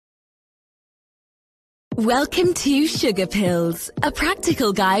Welcome to Sugar Pills, a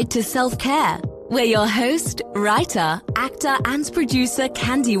practical guide to self-care, where your host, writer, actor, and producer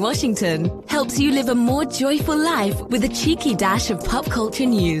Candy Washington helps you live a more joyful life with a cheeky dash of pop culture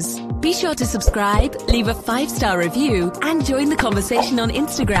news. Be sure to subscribe, leave a 5-star review, and join the conversation on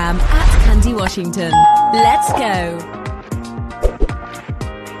Instagram at Candy Washington. Let's go.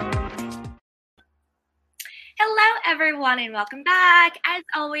 Hello, everyone, and welcome back. As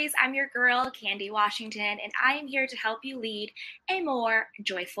always, I'm your girl, Candy Washington, and I am here to help you lead a more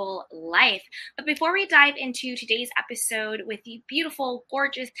joyful life. But before we dive into today's episode with the beautiful,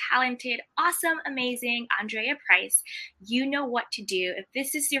 gorgeous, talented, awesome, amazing Andrea Price, you know what to do. If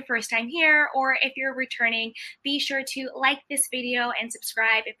this is your first time here, or if you're returning, be sure to like this video and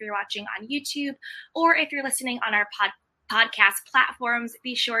subscribe if you're watching on YouTube, or if you're listening on our podcast platforms.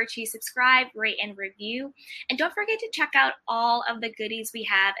 Be sure to subscribe, rate, and review. And don't forget to check out all of the goodies we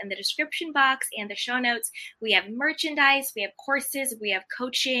have in the description box and the show notes. We have merchandise, we have courses, we have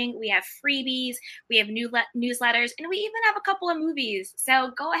coaching, we have freebies, we have newsletters, and we even have a couple of movies.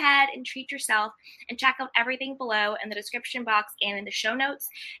 So go ahead and treat yourself and check out everything below in the description box and in the show notes.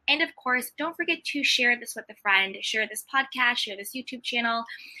 And of course, don't forget to share this with a friend, share this podcast, share this YouTube channel,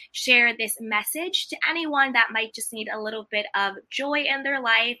 share this message to anyone that might just need a little bit of joy in their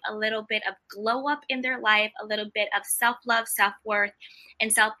life, a little bit of glow up in their life, a little bit of self-love, self-worth,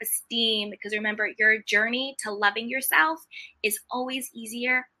 and self-esteem. Because remember, your journey to loving yourself is always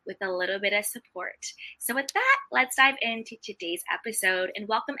easier with a little bit of support. So with that, let's dive into today's episode and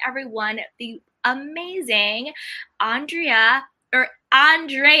welcome everyone, the amazing Andrea. I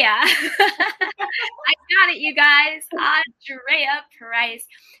got it, you guys. Andrea Price.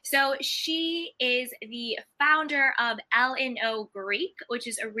 So she is the founder of L&O Greek, which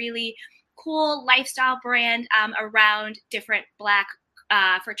is a really cool lifestyle brand around different Black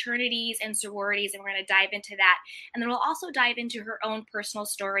fraternities and sororities, and we're going to dive into that. And then we'll also dive into her own personal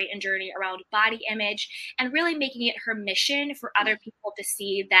story and journey around body image and really making it her mission for other people to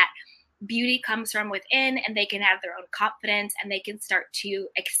see that beauty comes from within, and they can have their own confidence, and they can start to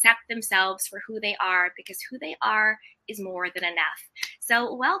accept themselves for who they are, because who they are is more than enough.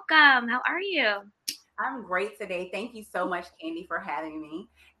 So welcome. How are you? I'm great today. Thank you so much, Candy, for having me.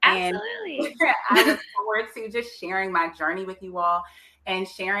 Absolutely. And I look forward to just sharing my journey with you all and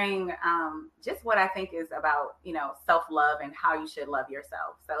sharing just what I think is about, self-love and how you should love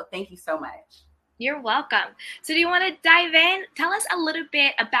yourself. So thank you so much. You're welcome. So do you want to dive in? Tell us a little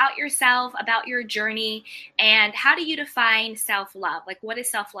bit about yourself, about your journey, and how do you define self-love? Like, what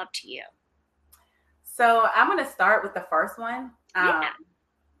is self-love to you? So I'm going to start with the first one.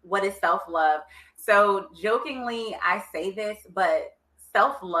 What is self-love? So jokingly, I say this, but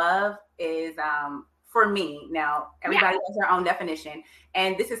self-love is, for me, now everybody has their own definition.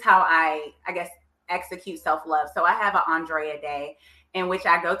 And this is how I guess, execute self-love. So I have an Andrea day in which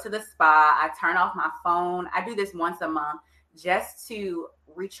I go to the spa, I turn off my phone. I do this once a month just to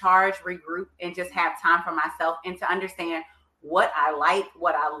recharge, regroup, and just have time for myself and to understand what I like,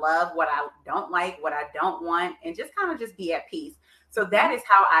 what I love, what I don't like, what I don't want, and just kind of just be at peace. So that is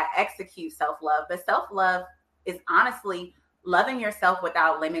how I execute self-love. But self-love is honestly loving yourself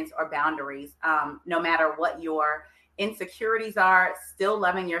without limits or boundaries, no matter what your insecurities are, still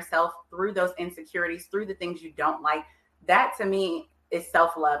loving yourself through those insecurities, through the things you don't like. That to me is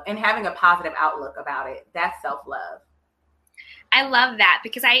self-love, and having a positive outlook about it. That's self-love. I love that,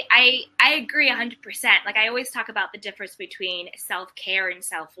 because I agree 100%. Like, I always talk about the difference between self-care and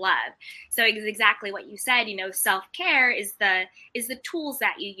self-love. So it's exactly what you said, self-care is the tools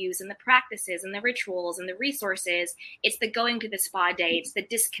that you use and the practices and the rituals and the resources. It's the going to the spa day. It's the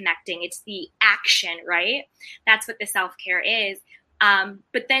disconnecting. It's the action, right? That's what the self-care is.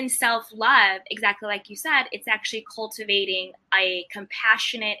 But then self-love, exactly like you said, it's actually cultivating a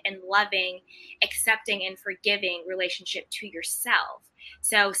compassionate and loving, accepting and forgiving relationship to yourself.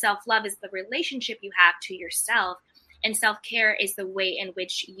 So self-love is the relationship you have to yourself, and self-care is the way in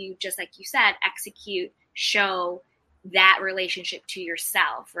which you, just like you said, execute, show that relationship to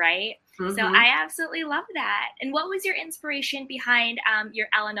yourself, right? Mm-hmm. So I absolutely love that. And what was your inspiration behind your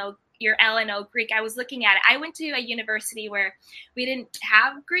L&O Greek? I was looking at it. I went to a university where we didn't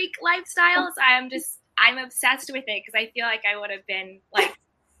have Greek lifestyles. I'm obsessed with it because I feel like I would have been like,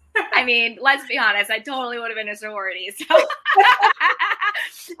 I mean, let's be honest, I totally would have been a sorority. So,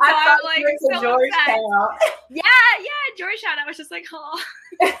 I'm like, so Georgetown. Yeah, Georgetown. I was just like, oh.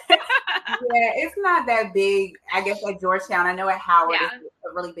 Yeah, it's not that big, I guess, at Georgetown. I know at Howard it's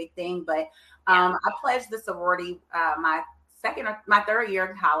a really big thing, but I pledged the sorority my third year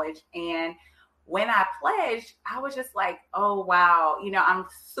in college, and when I pledged, I was just like, oh, wow. I'm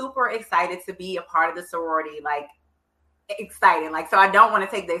super excited to be a part of the sorority. Like, exciting. Like, so I don't want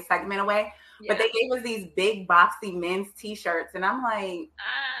to take the excitement away, but they gave us these big boxy men's t-shirts. And I'm like,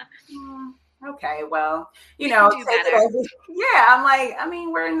 okay, well, take it I'm like, I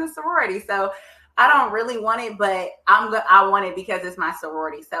mean, we're in the sorority, so I don't really want it, but I want it because it's my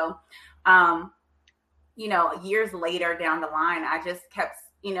sorority. So, years later down the line, I just kept,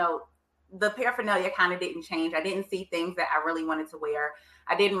 the paraphernalia kind of didn't change. I didn't see things that I really wanted to wear.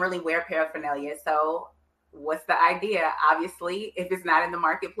 I didn't really wear paraphernalia. So what's the idea? Obviously, if it's not in the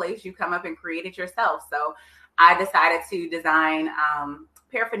marketplace, you come up and create it yourself. So I decided to design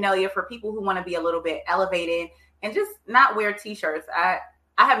paraphernalia for people who want to be a little bit elevated and just not wear t-shirts. I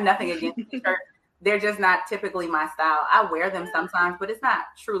have nothing against t-shirts. They're just not typically my style. I wear them sometimes, but it's not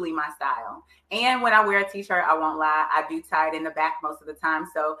truly my style. And when I wear a t-shirt, I won't lie, I do tie it in the back most of the time.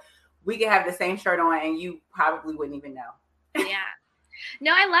 So we could have the same shirt on and you probably wouldn't even know. Yeah.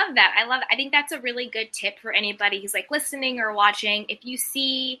 No, I love that. I think that's a really good tip for anybody who's like listening or watching. If you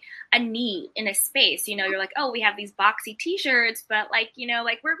see a need in a space, you're like, oh, we have these boxy t-shirts, but like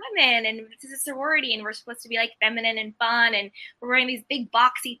we're women and this is a sorority and we're supposed to be like feminine and fun and we're wearing these big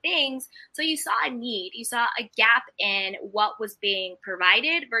boxy things. So you saw a need, you saw a gap in what was being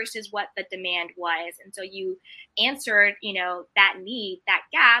provided versus what the demand was. And so you answered, that need, that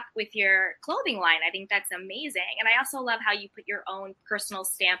gap with your clothing line. I think that's amazing. And I also love how you put your own personal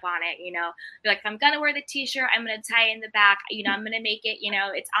stamp on it. You're like, if I'm going to wear the t-shirt, I'm going to tie it in the back, I'm going to make it,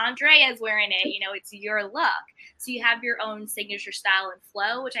 it's Andrea's wearing it, it's your look. So you have your own signature style and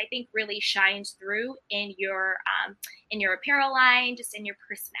flow, which I think really shines through in your apparel line, just in your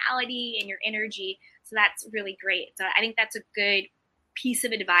personality and your energy. So that's really great. So I think that's a good piece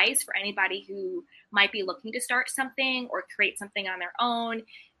of advice for anybody who might be looking to start something or create something on their own.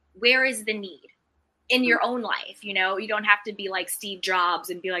 Where is the need in your own life? You don't have to be like Steve Jobs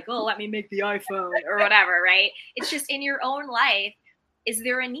and be like, oh, let me make the iPhone or whatever, right? It's just in your own life. Is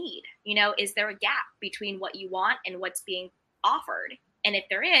there a need? Is there a gap between what you want and what's being offered? And if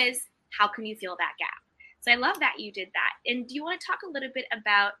there is, how can you fill that gap? So I love that you did that. And do you want to talk a little bit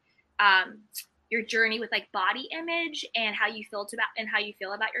about your journey with like body image and how you feel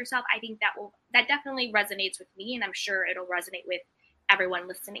about yourself? I think that definitely resonates with me, and I'm sure it'll resonate with everyone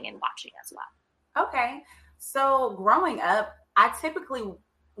listening and watching as well. Okay. So growing up, it's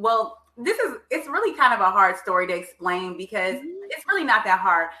really kind of a hard story to explain because it's really not that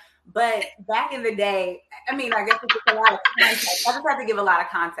hard. But back in the day, I guess it's just a lot of context. I just have to give a lot of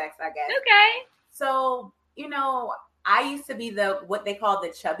context, I guess. Okay. So, I used to be what they call the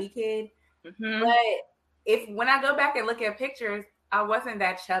chubby kid. Mm-hmm. But when I go back and look at pictures, I wasn't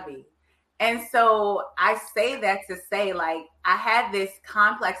that chubby. And so I say that to say, like, I had this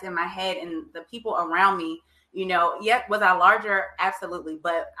complex in my head and the people around me, was I larger? Absolutely.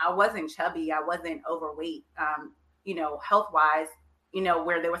 But I wasn't chubby. I wasn't overweight, health-wise,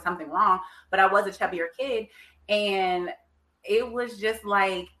 where there was something wrong. But I was a chubbier kid. And it was just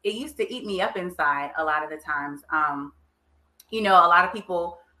like, it used to eat me up inside a lot of the times. A lot of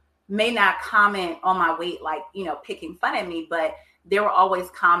people may not comment on my weight, like, picking fun at me, but there were always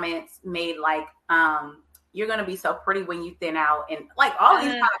comments made like, you're going to be so pretty when you thin out, and like all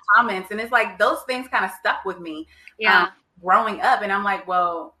these kind of comments. And it's like, those things kind of stuck with me growing up. And I'm like,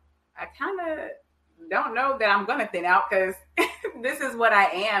 well, I kind of don't know that I'm going to thin out because this is what I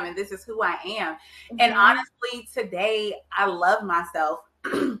am and this is who I am. Mm-hmm. And honestly, today I love myself.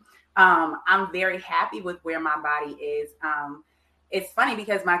 I'm very happy with where my body is. It's funny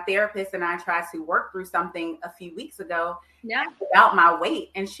because my therapist and I tried to work through something a few weeks ago about my weight.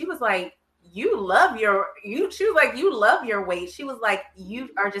 And she was like, you love your weight. She was like, you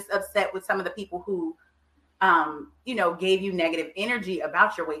are just upset with some of the people who, gave you negative energy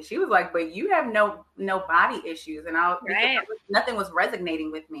about your weight. She was like, but you have no body issues. And nothing was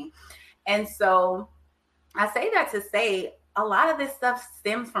resonating with me. And so I say that to say a lot of this stuff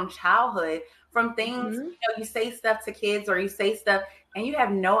stems from childhood, from things, you say stuff to kids or you say stuff and you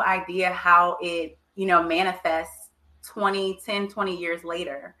have no idea how it, manifests 20 years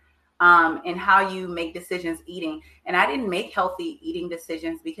later, and how you make decisions eating. And I didn't make healthy eating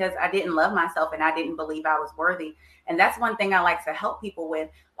decisions because I didn't love myself and I didn't believe I was worthy. And that's one thing I like to help people with.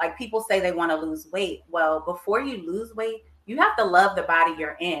 Like, people say they want to lose weight. Well, before you lose weight, you have to love the body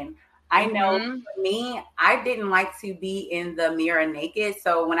you're in. I know for me, I didn't like to be in the mirror naked.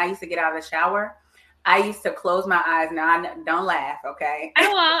 So when I used to get out of the shower, I used to close my eyes. Now, don't laugh, okay? I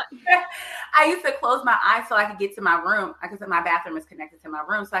won't. I used to close my eyes so I could get to my room. My bathroom is connected to my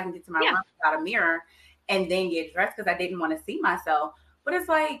room, so I can get to my room without a mirror and then get dressed because I didn't want to see myself. But it's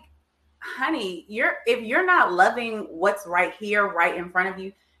like, honey, if you're not loving what's right here, right in front of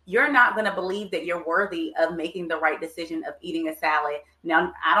you, you're not going to believe that you're worthy of making the right decision of eating a salad.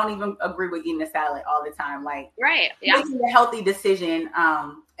 Now, I don't even agree with eating a salad all the time. Like, right, yeah, making a healthy decision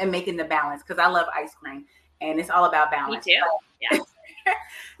and making the balance, because I love ice cream and it's all about balance. Me too. Yeah.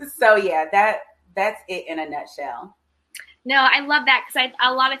 So yeah, that's it in a nutshell. No, I love that, because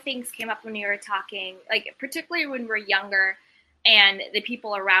a lot of things came up when you were talking, like particularly when we're younger and the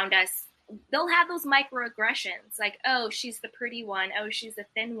people around us, they'll have those microaggressions, like, oh, she's the pretty one, oh, she's the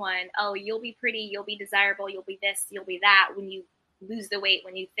thin one, oh, you'll be pretty, you'll be desirable, you'll be this, you'll be that when you lose the weight,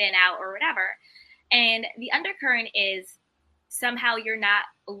 when you thin out or whatever. And the undercurrent is somehow you're not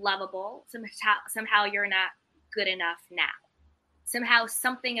lovable, somehow you're not good enough now. Somehow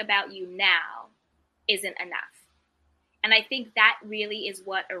something about you now isn't enough. And I think that really is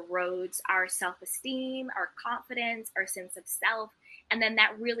what erodes our self-esteem, our confidence, our sense of self. And then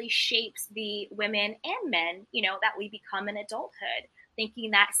that really shapes the women and men, that we become in adulthood,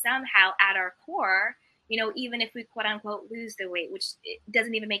 thinking that somehow at our core, even if we quote unquote lose the weight, which it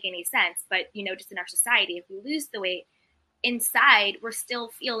doesn't even make any sense, but, just in our society, if we lose the weight, inside, we're still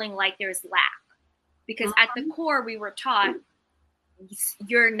feeling like there's lack. Because at the core, we were taught,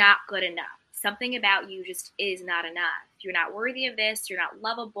 you're not good enough. Something about you just is not enough. You're not worthy of this. You're not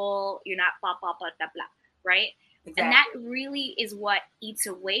lovable. You're not blah, blah, blah, blah, blah, right? Exactly. And that really is what eats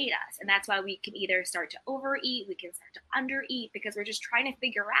away at us. And that's why we can either start to overeat, we can start to undereat, because we're just trying to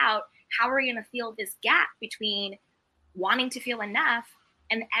figure out how are we going to fill this gap between wanting to feel enough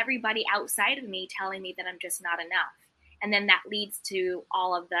and everybody outside of me telling me that I'm just not enough. And then that leads to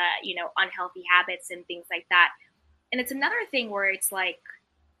all of the, unhealthy habits and things like that. And it's another thing where it's like,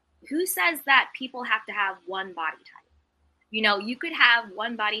 who says that people have to have one body type? You could have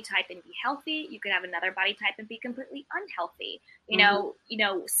one body type and be healthy. You could have another body type and be completely unhealthy.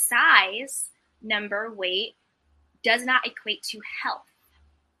 Size, number, weight does not equate to health.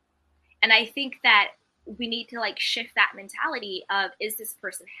 And I think that we need to shift that mentality of, is this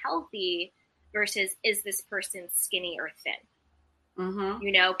person healthy versus is this person skinny or thin?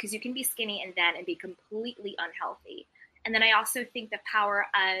 Because you can be skinny and thin and be completely unhealthy. And then I also think the power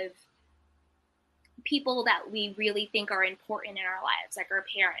of people that we really think are important in our lives, like our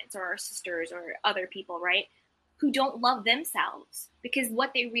parents or our sisters or other people, right, who don't love themselves, because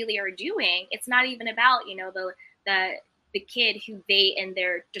what they really are doing, it's not even about, the kid who they in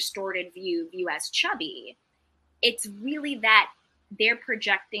their distorted view as chubby. It's really that they're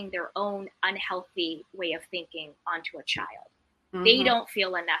projecting their own unhealthy way of thinking onto a child. They don't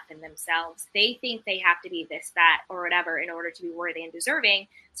feel enough in themselves. They think they have to be this, that, or whatever in order to be worthy and deserving.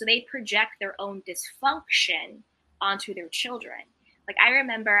 So they project their own dysfunction onto their children. Like, I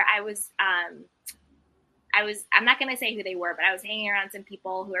remember I'm not going to say who they were, but I was hanging around some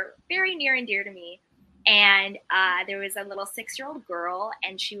people who are very near and dear to me. And there was a little 6-year-old girl,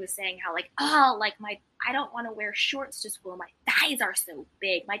 and she was saying how I don't want to wear shorts to school. My thighs are so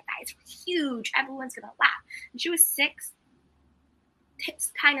big. My thighs are huge. Everyone's going to laugh. And she was 6.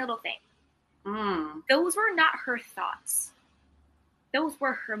 Tiny little thing. Those were not her thoughts. Those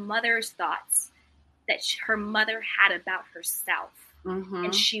were her mother's thoughts that her mother had about herself.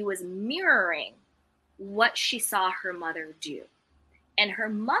 And she was mirroring what she saw her mother do. And her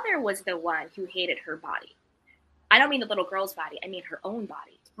mother was the one who hated her body. I don't mean the little girl's body. I mean her own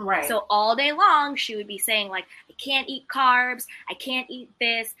body. Right. So all day long, she would be saying, I can't eat carbs. I can't eat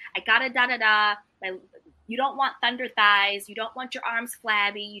this. I gotta da-da-da. You don't want thunder thighs. You don't want your arms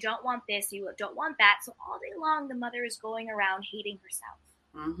flabby. You don't want this. You don't want that. So all day long, the mother is going around hating herself.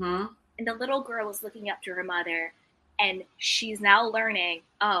 And the little girl is looking up to her mother, and she's now learning,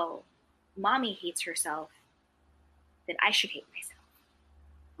 oh, mommy hates herself, then I should hate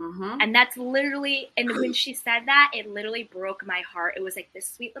myself. And that's literally, and when she said that, it literally broke my heart. It was like this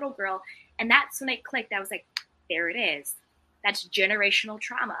sweet little girl. And that's when it clicked. I was like, there it is. That's generational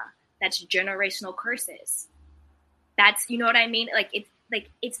trauma. That's generational curses. That's, you know what I mean?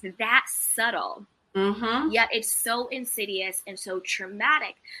 It's that subtle. Yet it's so insidious and so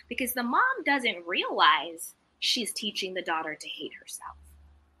traumatic, because the mom doesn't realize she's teaching the daughter to hate herself.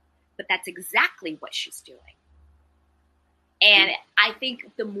 But that's exactly what she's doing. And I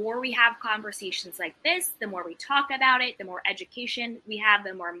think the more we have conversations like this, the more we talk about it, the more education we have,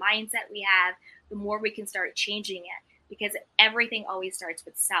 the more mindset we have, the more we can start changing it. Because everything always starts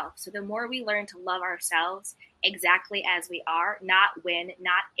with self. So the more we learn to love ourselves exactly as we are, not when,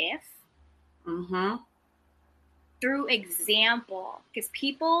 not if, through example, because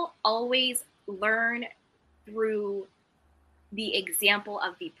people always learn through the example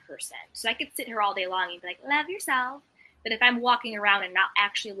of the person. So I could sit here all day long and be like, love yourself, But if I'm walking around and not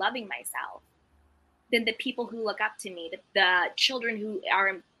actually loving myself, then the people who look up to me, the children who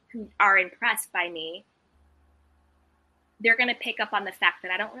are impressed by me, they're going to pick up on the fact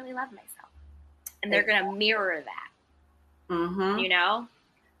that I don't really love myself. And they're going to mirror that, you know?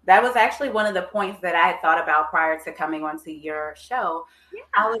 That was actually one of the points that I had thought about prior to coming onto your show. Yeah.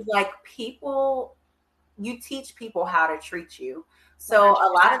 I was like, you teach people how to treat you. So 100%.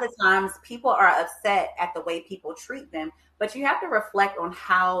 A lot of the times people are upset at the way people treat them, but you have to reflect on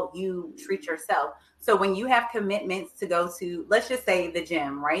how you treat yourself. So when you have commitments to go to, let's just say the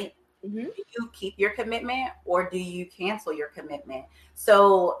gym, right? Do you keep your commitment or do you cancel your commitment?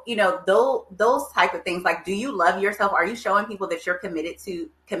 So, you know, those type of things, like, do you love yourself? Are you showing people that you're committed to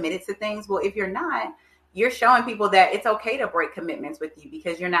things? Well, if you're not, you're showing people that it's okay to break commitments with you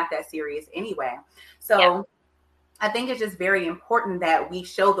because you're not that serious anyway. So I think it's just very important that we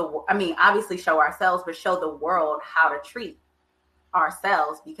obviously show ourselves, but show the world how to treat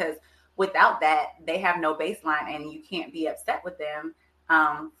ourselves, because without that, they have no baseline and you can't be upset with them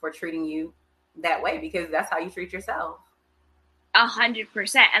for treating you that way, because that's how you treat yourself.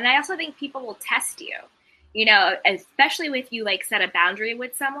 100%. And I also think people will test you, you know, especially with you like set a boundary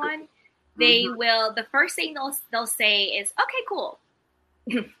with someone. They will, the first thing they'll say is, okay, cool.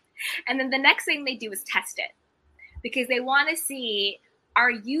 And then the next thing they do is test it, because they want to see,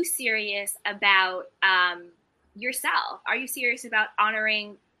 are you serious about yourself? Are you serious about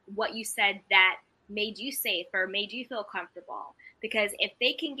honoring what you said that made you safe or made you feel comfortable? Because if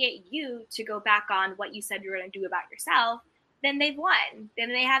they can get you to go back on what you said you were going to do about yourself, then they've won. Then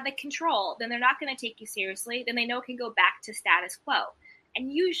they have the control. Then they're not going to take you seriously. Then they know it can go back to status quo.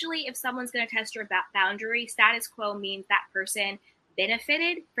 And usually if someone's going to test your boundary, status quo means that person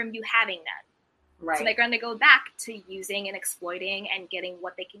benefited from you having none. Right. So they're going to go back to using and exploiting and getting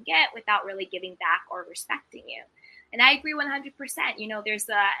what they can get without really giving back or respecting you. And I agree 100%. You know, there's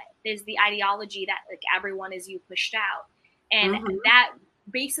the ideology that like everyone is you pushed out. And that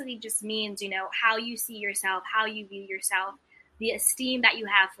basically just means, you know, how you see yourself, how you view yourself, the esteem that you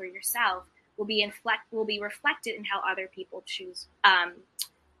have for yourself will be reflected in how other people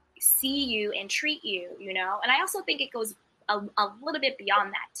see you and treat you, you know. And I also think it goes a little bit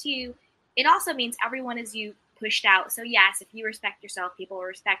beyond that too. It also means everyone is you pushed out. So yes, if you respect yourself, people will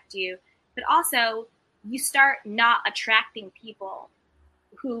respect you. But also you start not attracting people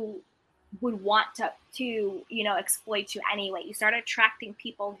who would want to you know, exploit you anyway. You start attracting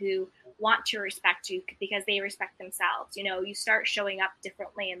people who want to respect you because they respect themselves. You know, you start showing up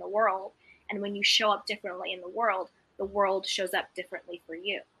differently in the world. And when you show up differently in the world shows up differently for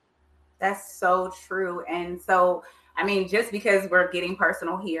you. That's so true. And so, I mean, just because we're getting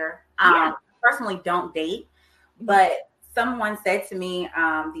personal here, I personally don't date, but someone said to me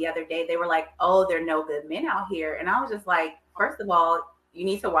the other day, they were like, oh, there are no good men out here. And I was just like, first of all, you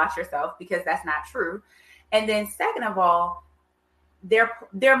need to watch yourself, because that's not true. And then second of all, there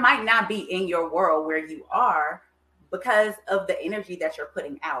might not be in your world where you are because of the energy that you're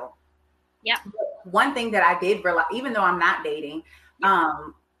putting out. Yeah. One thing that I did realize, even though I'm not dating,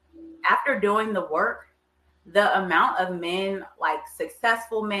 after doing the work, the amount of men, like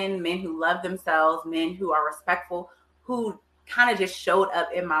successful men who love themselves, men who are respectful, who kind of just showed up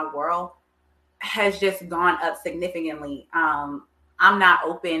in my world has just gone up significantly. I'm not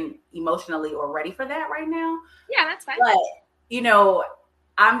open emotionally or ready for that right now. Yeah, that's fine. But, you know,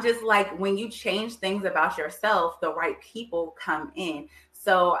 I'm just like, when you change things about yourself, the right people come in.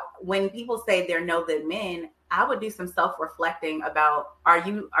 So when people say there are no good men, I would do some self-reflecting about, are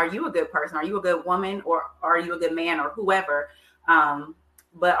you a good person? Are you a good woman? Or are you a good man, or whoever?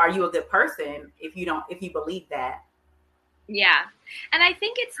 But are you a good person if you believe that? Yeah. And I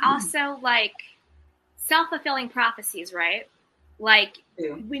think it's also like self-fulfilling prophecies, right? Like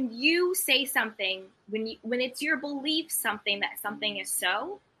when you say something, when it's your belief something that something is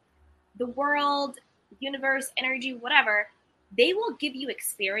so, the world, universe, energy, whatever, they will give you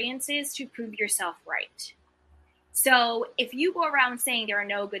experiences to prove yourself right. So if you go around saying there are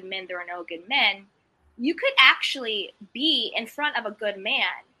no good men, you could actually be in front of a good man,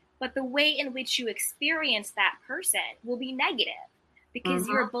 but the way in which you experience that person will be negative, because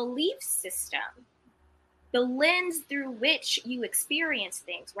your belief system, the lens through which you experience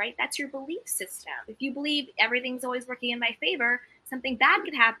things, right? That's your belief system. If you believe everything's always working in my favor, something bad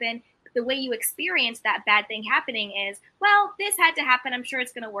could happen. The way you experience that bad thing happening is, well, this had to happen. I'm sure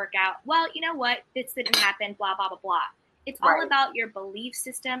it's going to work out. Well, you know what? This didn't happen, blah, blah, blah, blah. It's all about your belief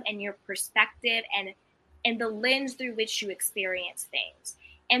system and your perspective and the lens through which you experience things.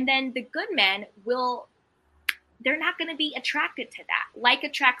 And then the good men they're not going to be attracted to that. Like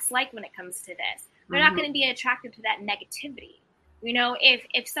attracts like when it comes to this. They're not going to be attracted to that negativity. You know,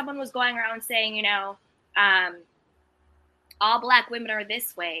 if someone was going around saying, you know, all Black women are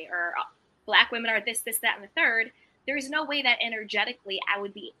this way, or Black women are this, that, and the third, there's no way that energetically I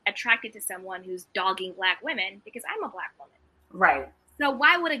would be attracted to someone who's dogging Black women, because I'm a Black woman. Right. So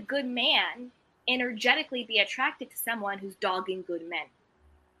why would a good man energetically be attracted to someone who's dogging good men?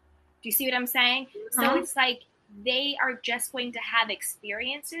 Do you see what I'm saying? So it's like they are just going to have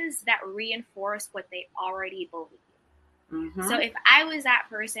experiences that reinforce what they already believe. So if I was that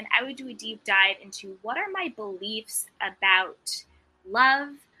person, I would do a deep dive into what are my beliefs about love?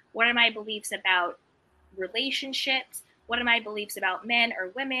 What are my beliefs about relationships? What are my beliefs about men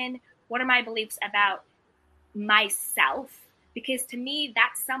or women? What are my beliefs about myself? Because to me,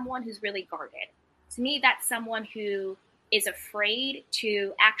 that's someone who's really guarded. To me, that's someone who is afraid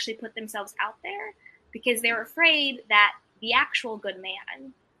to actually put themselves out there because they're afraid that the actual good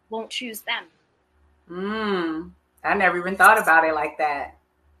man won't choose them. I never even thought about it like that.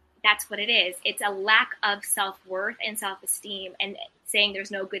 That's what it is. It's a lack of self-worth and self-esteem, and saying there's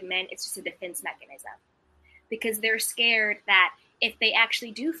no good men, it's just a defense mechanism. Because they're scared that if they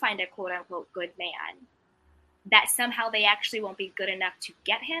actually do find a quote-unquote good man, that somehow they actually won't be good enough to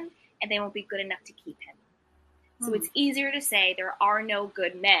get him, and they won't be good enough to keep him. So it's easier to say there are no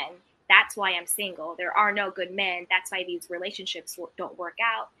good men, that's why I'm single. There are no good men, that's why these relationships don't work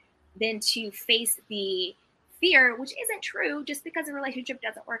out, than to face the fear, which isn't true. Just because a relationship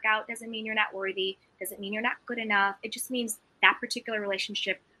doesn't work out doesn't mean you're not worthy, doesn't mean you're not good enough. It just means that particular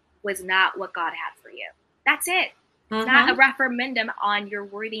relationship was not what God had for you. That's it. It's not a referendum on your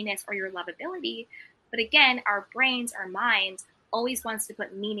worthiness or your lovability. But again, our brains, our minds always wants to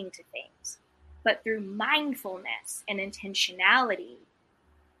put meaning to things. But through mindfulness and intentionality,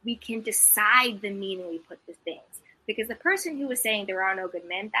 we can decide the meaning we put to things. Because the person who is saying there are no good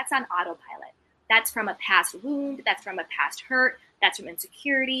men, that's on autopilot. That's from a past wound. That's from a past hurt. That's from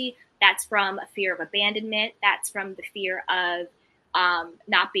insecurity. That's from a fear of abandonment. That's from the fear of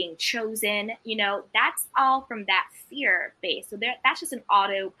not being chosen. You know, that's all from that fear base. So that's just an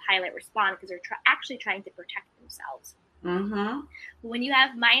autopilot response because they're actually trying to protect themselves. But when you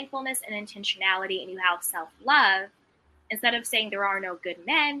have mindfulness and intentionality and you have self-love, instead of saying there are no good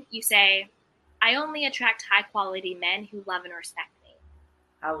men, you say, I only attract high quality men who love and respect me.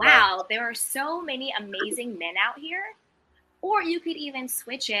 Wow, there are so many amazing men out here. Or you could even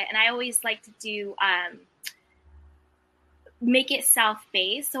switch it. And I always like to do, make it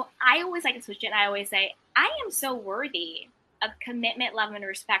self-based. So I always like to switch it. And I always say, I am so worthy of commitment, love, and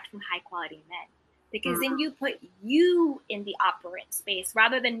respect from high quality men. Because then you put you in the operant space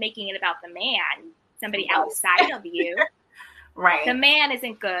rather than making it about the man, somebody outside of you. Right. The man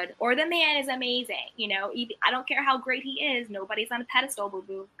isn't good or the man is amazing. You know, I don't care how great he is. Nobody's on a pedestal,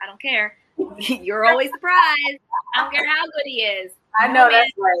 boo-boo. I don't care. You're always surprised. I don't care how good he is. I know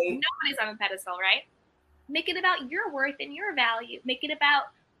that's right. Nobody's on a pedestal, right? Make it about your worth and your value. Make it about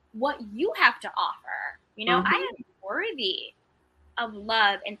what you have to offer. You know, I am worthy of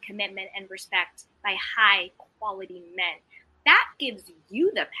love and commitment and respect by high quality men. That gives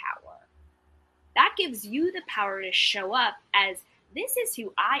you the power. That gives you the power to show up as this is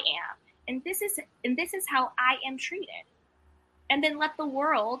who I am, and this is how I am treated. And then let the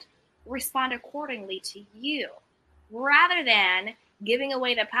world respond accordingly to you, rather than giving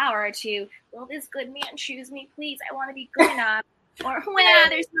away the power to, well, this good man choose me, please. I want to be good enough. Or, well,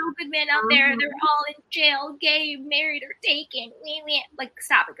 there's no good men out there. They're all in jail, gay, married, or taken. Like,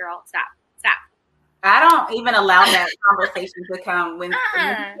 stop it, girl. Stop. I don't even allow that conversation to come when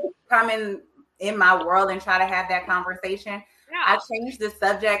you come in my world and try to have that conversation. Yeah. I change the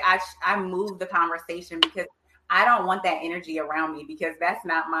subject. I move the conversation because I don't want that energy around me because that's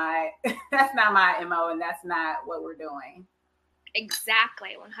not my MO and that's not what we're doing.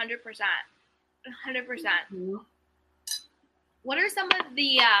 Exactly. 100%. 100%. What are some of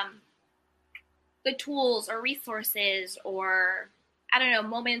the tools or resources or, I don't know,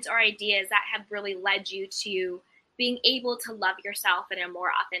 moments or ideas that have really led you to being able to love yourself in a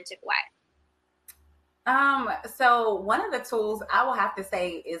more authentic way? So one of the tools I will have to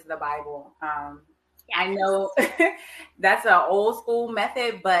say is the Bible. Yes. I know that's an old school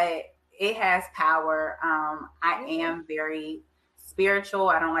method, but it has power. I am very spiritual.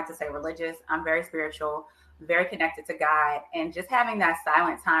 I don't like to say religious. I'm very spiritual, very connected to God, and just having that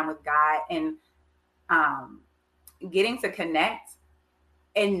silent time with God and getting to connect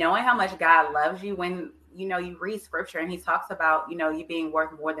and knowing how much God loves you when, you know, you read scripture and he talks about, you know, you being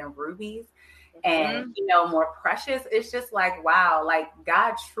worth more than rubies and, you know, more precious. It's just like, wow, like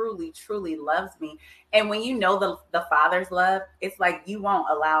God truly, truly loves me. And when you know the Father's love, it's like you won't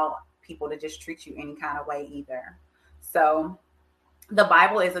allow people to just treat you any kind of way either. So the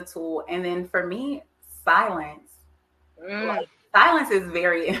Bible is a tool. And then for me, silence. Like, silence is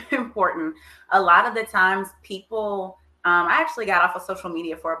very important. A lot of the times people, I actually got off of social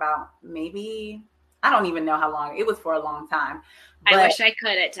media for about maybe, I don't even know how long. It was for a long time. But I wish I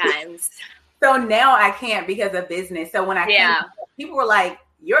could at times. So now I can't because of business. So when I came, people were like,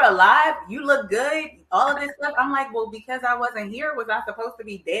 "You're alive. You look good." All of this stuff. I'm like, well, because I wasn't here, was I supposed to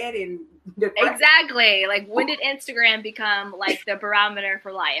be dead and depressed? Exactly. Like, when did Instagram become like the barometer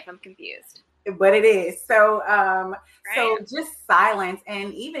for life? I'm confused. But it is. So, so just silence.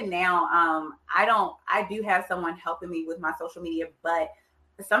 And even now, I do have someone helping me with my social media, but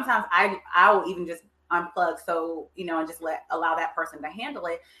sometimes I will even just unplug. So, you know, and just allow that person to handle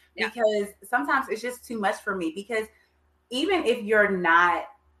it, because sometimes it's just too much for me. Because even if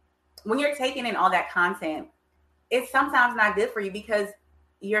when you're taking in all that content, it's sometimes not good for you, because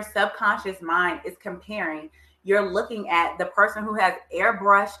your subconscious mind is comparing. You're looking at the person who has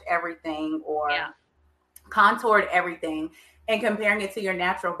airbrushed everything or contoured everything and comparing it to your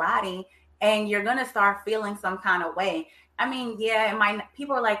natural body. And you're going to start feeling some kind of way. I mean,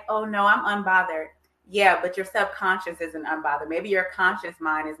 people are like, "Oh no, I'm unbothered." Yeah, but your subconscious isn't unbothered. Maybe your conscious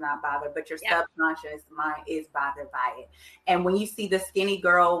mind is not bothered, but your subconscious mind is bothered by it. And when you see the skinny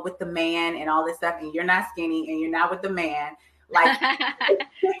girl with the man and all this stuff, and you're not skinny and you're not with the man, like,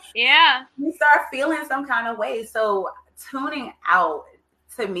 you start feeling some kind of way. So tuning out,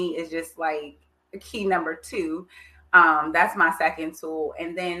 to me, is just like key number 2. That's my second tool.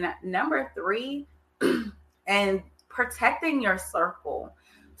 And then number 3, and protecting your circle.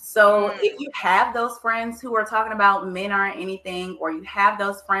 So if you have those friends who are talking about men aren't anything, or you have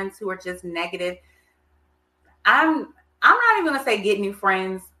those friends who are just negative, I'm not even gonna say get new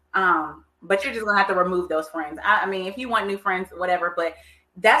friends, but you're just gonna have to remove those friends. I mean, if you want new friends, whatever, but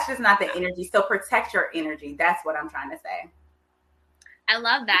that's just not the energy. So protect your energy. That's what I'm trying to say. I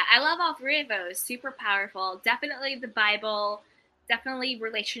love that. I love all 3 of those. Super powerful. Definitely the Bible. Definitely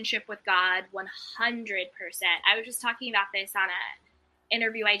relationship with God. 100%. I was just talking about this on a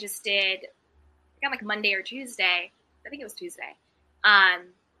interview I just did, I got like Monday or Tuesday. I think it was Tuesday.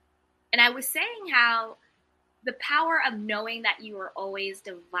 And I was saying how the power of knowing that you are always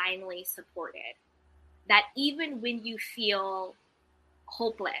divinely supported, that even when you feel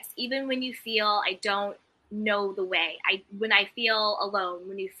hopeless, even when you feel I don't know the way, when I feel alone,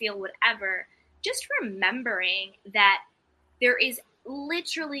 when you feel whatever, just remembering that there is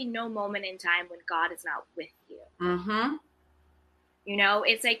literally no moment in time when God is not with you. Mm-hmm. You know,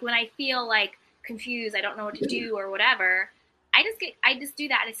 it's like when I feel like confused, I don't know what to do or whatever, I just do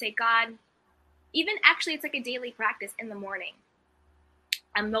that and I say, God, even actually it's like a daily practice in the morning.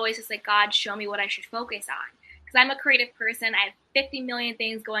 I'm always just like, God, show me what I should focus on. Because I'm a creative person. I have 50 million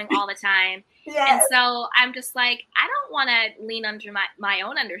things going all the time. And so I'm just like, I don't want to lean under my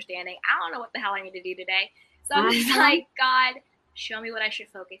own understanding. I don't know what the hell I need to do today. So I'm just like, God, show me what I should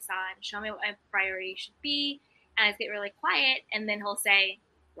focus on. Show me what my priority should be. And I get really quiet, and then he'll say,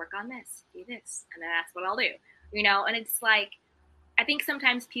 work on this, do this. And then that's what I'll do, you know? And it's like, I think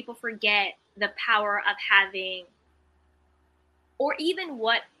sometimes people forget the power of having, or even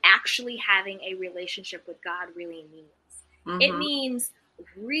what actually having a relationship with God really means. It means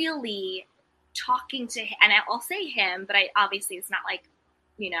really talking to him, and I'll say him, but obviously it's not like,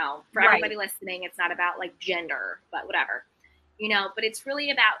 you know, for everybody listening, it's not about like gender, but whatever, you know, but it's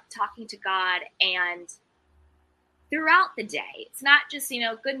really about talking to God and throughout the day. It's not just, you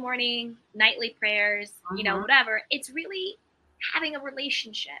know, good morning, nightly prayers, you know, whatever. It's really having a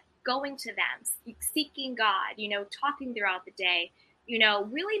relationship, going to them, seeking God, you know, talking throughout the day, you know,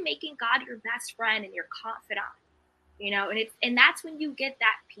 really making God your best friend and your confidant, you know, and that's when you get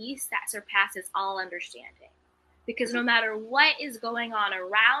that peace that surpasses all understanding. Because no matter what is going on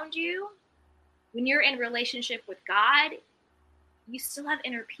around you, when you're in relationship with God, you still have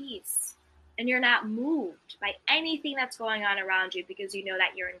inner peace. And you're not moved by anything that's going on around you, because you know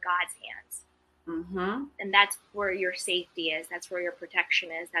that you're in God's hands. And that's where your safety is. That's where your protection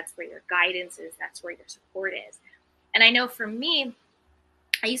is. That's where your guidance is. That's where your support is. And I know for me,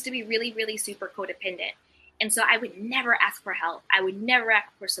 I used to be really, really super codependent. And so I would never ask for help. I would never ask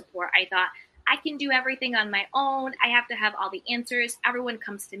for support. I thought, I can do everything on my own. I have to have all the answers. Everyone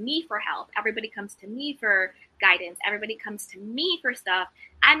comes to me for help. Everybody comes to me for guidance. Everybody comes to me for stuff.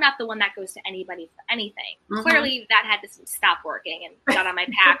 I'm not the one that goes to anybody for anything. Clearly that had to stop working and got on my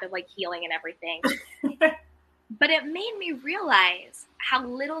path of like healing and everything. But it made me realize how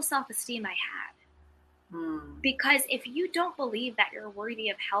little self-esteem I had. Because if you don't believe that you're worthy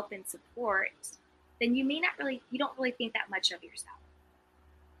of help and support, then you don't really think that much of yourself.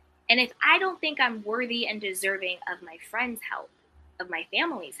 And if I don't think I'm worthy and deserving of my friends' help, of my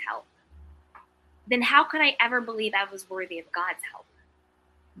family's help, then how could I ever believe I was worthy of God's help?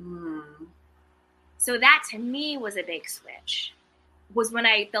 So that to me was a big switch. Was when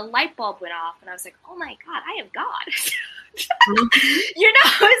the light bulb went off and I was like, oh my God, I have God. You know,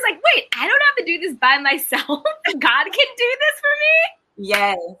 it's like, wait, I don't have to do this by myself. God can do this for me.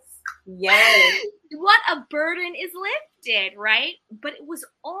 Yes. Yes. What a burden is lifted, right? But it was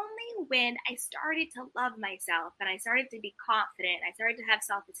only when I started to love myself and I started to be confident, I started to have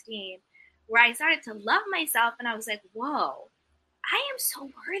self-esteem, where I started to love myself and I was like, whoa, I am so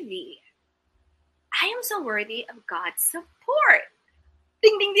worthy. I am so worthy of God's support.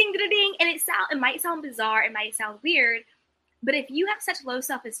 Ding, ding, ding, ding, ding. And it might sound bizarre, it might sound weird, but if you have such low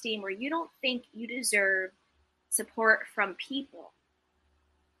self-esteem where you don't think you deserve support from people,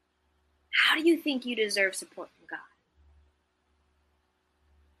 how do you think you deserve support from God?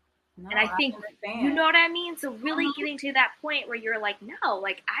 No, and I think, you know what I mean? So really getting to that point where you're like, no,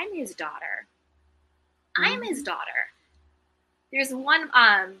 like I'm his daughter. I'm his daughter. There's one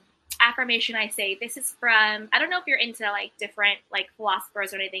affirmation I say. This is from, I don't know if you're into like different like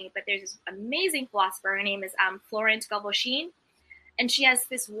philosophers or anything, but there's this amazing philosopher. Her name is Florence Scovel-Sheen. And she has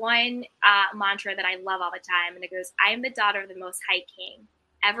this one mantra that I love all the time. And it goes, I am the daughter of the Most High King.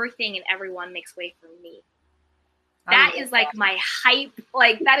 Everything and everyone makes way for me. That is like my hype.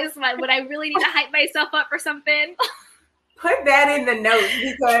 Like that is when I really need to hype myself up for something. Put that in the notes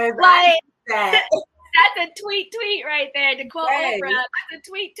because like, that's a tweet right there. To quote yes. Oprah, that's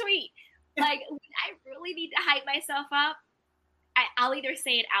a tweet. Like when I really need to hype myself up, I'll either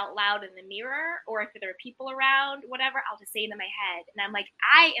say it out loud in the mirror, or if there are people around, whatever, I'll just say it in my head. And I'm like,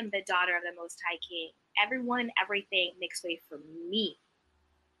 I am the daughter of the Most High King. Everyone and everything makes way for me.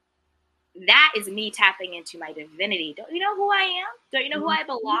 That is me tapping into my divinity. Don't you know who I am? Don't you know who I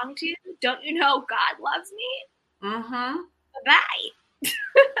belong to? Don't you know God loves me? Bye.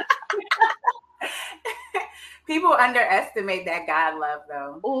 People underestimate that God love,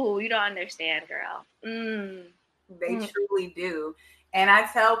 though. Oh, you don't understand, girl. They truly do. And I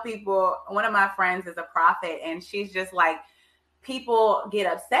tell people, one of my friends is a prophet, and she's just like, people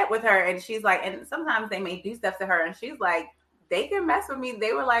get upset with her, and she's like, and sometimes they may do stuff to her, and she's like, they can mess with me.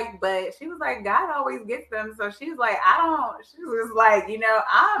 They were like, but she was like, God always gets them. So she's like, she was like, you know,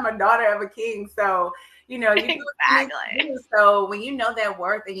 I'm a daughter of a king. So, you know, you exactly. So when you know that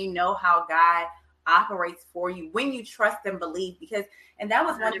worth and you know how God operates for you, when you trust and believe, and that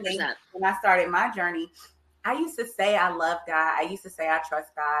was 100%. One thing when I started my journey. I used to say I love God. I used to say I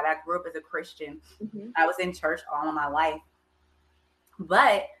trust God. I grew up as a Christian. I was in church all of my life.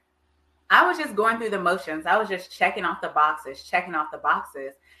 But I was just going through the motions. I was just checking off the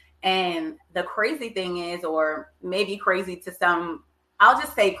boxes. And the crazy thing is, or maybe crazy to some, I'll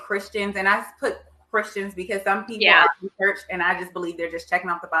just say Christians. And I put Christians because some people are in church and I just believe they're just checking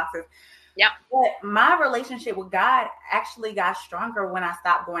off the boxes. Yep. But my relationship with God actually got stronger when I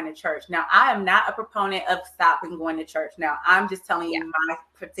stopped going to church. Now, I am not a proponent of stopping going to church. Now, I'm just telling you my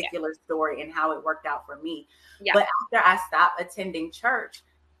particular story and how it worked out for me. Yeah. But after I stopped attending church,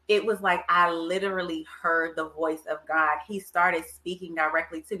 it was like I literally heard the voice of God. He started speaking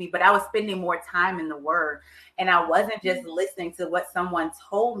directly to me, but I was spending more time in the Word. And I wasn't just listening to what someone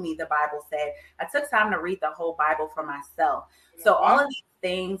told me the Bible said. I took time to read the whole Bible for myself. So all of these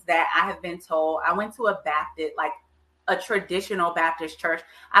things that I have been told, I went to a Baptist, like a traditional Baptist church.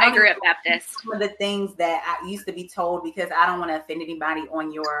 I grew up Baptist. Some of the things that I used to be told, because I don't want to offend anybody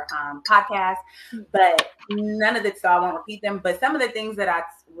on your podcast, but none of it, so I won't repeat them. But some of the things that I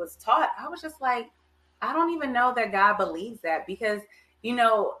was taught, I was just like, I don't even know that God believes that, because, you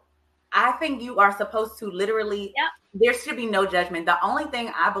know, I think you are supposed to literally, there should be no judgment. The only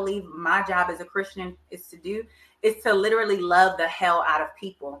thing I believe my job as a Christian is to do is to literally love the hell out of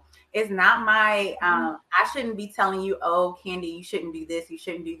people. It's not my, I shouldn't be telling you, oh, Candy, you shouldn't do this, you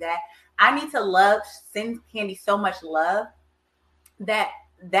shouldn't do that. I need to send Candy so much love that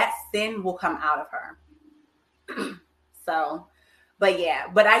sin will come out of her. So,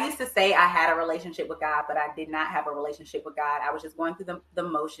 but I used to say I had a relationship with God, but I did not have a relationship with God. I was just going through the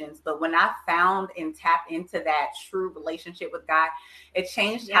motions. But when I found and tapped into that true relationship with God, it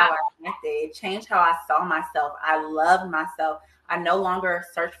changed how I acted. It changed how I saw myself. I loved myself. I no longer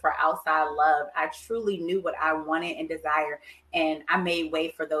searched for outside love. I truly knew what I wanted and desired, and I made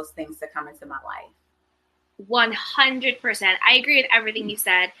way for those things to come into my life. 100%. I agree with everything you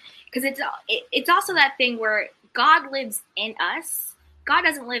said, because it's also that thing where God lives in us. God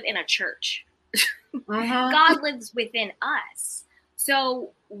doesn't live in a church. God lives within us. So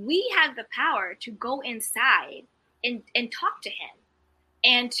we have the power to go inside and talk to him.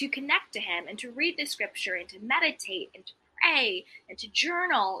 and to connect to him and to read the scripture and to meditate and to pray and to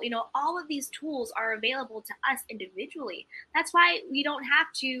journal. All of these tools are available to us individually. That's why we don't have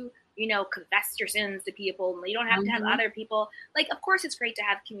to, confess your sins to people. And you don't have to have other people. Like, of course, it's great to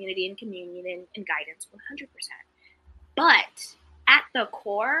have community and communion and guidance, 100%. But at the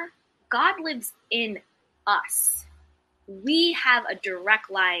core, God lives in us. We have a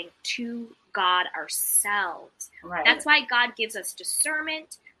direct line to God ourselves. Right. That's why God gives us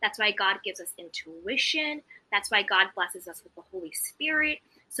discernment. That's why God gives us intuition. That's why God blesses us with the Holy Spirit.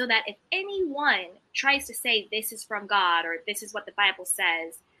 So that if anyone tries to say this is from God or this is what the Bible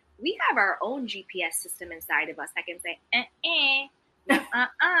says, we have our own GPS system inside of us that can say,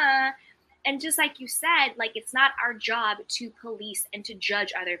 And just like you said, like, it's not our job to police and to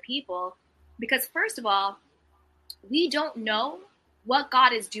judge other people, because first of all, we don't know what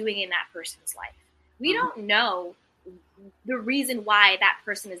God is doing in that person's life. We don't know the reason why that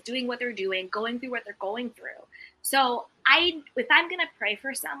person is doing what they're doing, going through what they're going through. So if I'm going to pray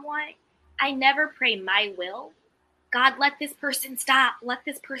for someone, I never pray my will. God, let this person stop. Let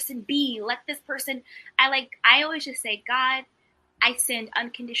this person be. Let this person, I always just say, God, I send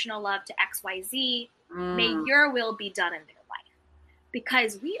unconditional love to XYZ. May your will be done in their life.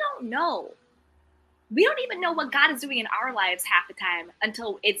 Because we don't know. We don't even know what God is doing in our lives half the time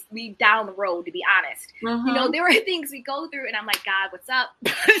until we down the road, to be honest. There are things we go through and I'm like, God, what's up?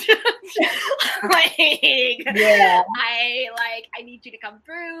 I need you to come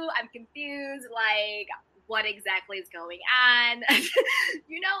through. I'm confused. Like, what exactly is going on?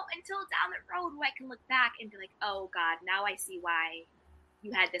 Until down the road where I can look back and be like, oh God, now I see why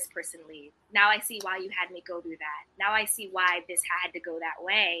you had this person leave. Now I see why you had me go through that. Now I see why this had to go that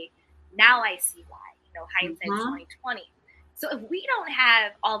way. Now I see why. Hindsight's 2020. So if we don't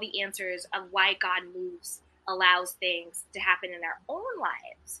have all the answers of why God allows things to happen in our own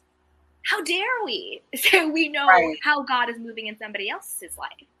lives, how dare we say we know how God is moving in somebody else's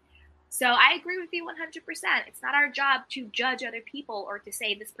life? So I agree with you 100%. It's not our job to judge other people or to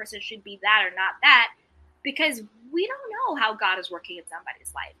say this person should be that or not that, because we don't know how God is working in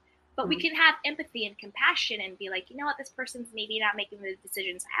somebody's life. But we can have empathy and compassion and be like, you know what, this person's maybe not making the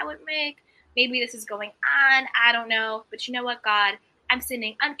decisions I would make. Maybe this is going on. I don't know. But you know what, God, I'm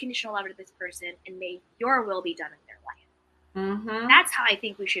sending unconditional love to this person, and may your will be done in their life. That's how I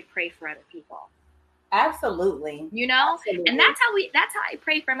think we should pray for other people. Absolutely. Absolutely. And that's how I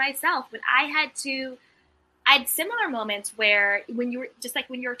pray for myself. When I had similar moments where when you're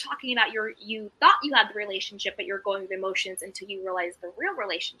talking about you thought you had the relationship, but you're going through the emotions until you realize the real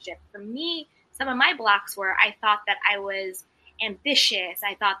relationship. For me, some of my blocks were I thought that I was ambitious.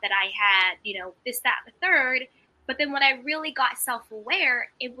 I thought that I had, this, that, the third. But then when I really got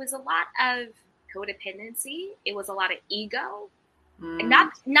self-aware, it was a lot of codependency. It was a lot of ego. And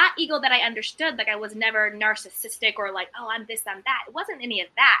not ego that I understood. Like, I was never narcissistic or like, oh, I'm this, I'm that. It wasn't any of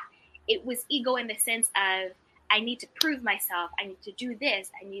that. It was ego in the sense of, I need to prove myself. I need to do this.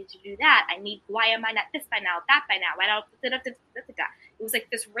 I need to do that. Why am I not this by now, that by now? Why don't, it was like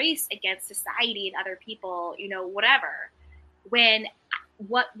this race against society and other people, whatever. When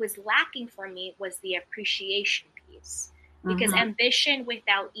what was lacking for me was the appreciation piece. Because ambition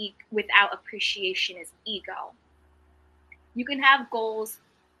without appreciation is ego. You can have goals.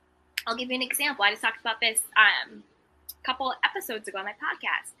 I'll give you an example. I just talked about this a couple episodes ago on my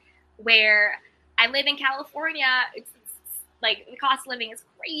podcast, where I live in California. It's like the cost of living is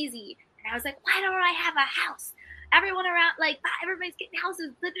crazy. And I was like, why don't I have a house? Everyone around, everybody's getting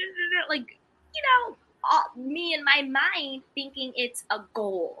houses. Me in my mind thinking it's a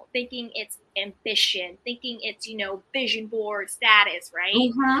goal, thinking it's ambition, thinking it's, vision board status,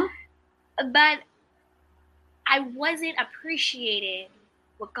 right? But I wasn't appreciating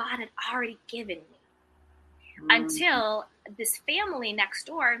what God had already given me until this family next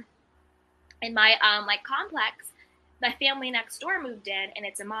door in my complex. The family next door moved in, and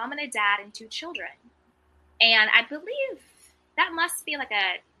it's a mom and a dad and 2 children. And I believe that must be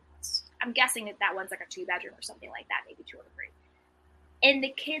I'm guessing that one's like a 2-bedroom or something like that, maybe 2 or 3. And the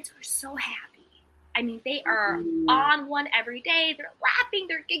kids were so happy. I mean, they are on one every day. They're laughing,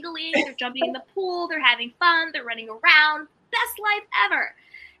 they're giggling, they're jumping in the pool, they're having fun, they're running around. Best life ever.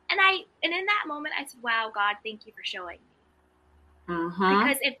 And in that moment, I said, wow, God, thank you for showing me.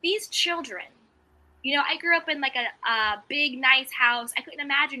 Because if these children, I grew up in like a big, nice house. I couldn't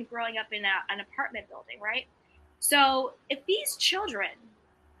imagine growing up in an apartment building, right? So if these children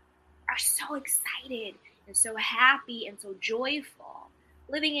are so excited and so happy and so joyful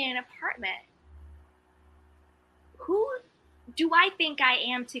living in an apartment, who do I think I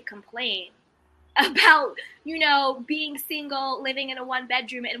am to complain about, being single, living in a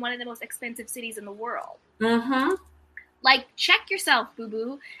 1-bedroom in one of the most expensive cities in the world. Mm-hmm. Like, check yourself,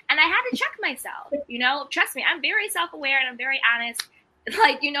 boo-boo. And I had to check myself, Trust me, I'm very self-aware and I'm very honest.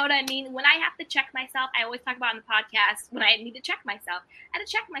 Like, you know what I mean? When I have to check myself, I always talk about on the podcast, when I need to check myself, I had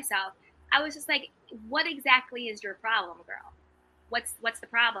to check myself. I was just like, what exactly is your problem, girl? What's the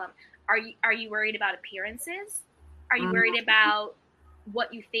problem? Are you worried about appearances? Are you worried about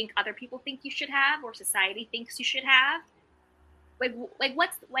what you think other people think you should have or society thinks you should have?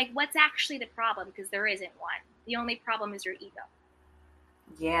 What's actually the problem? Because there isn't one. The only problem is your ego.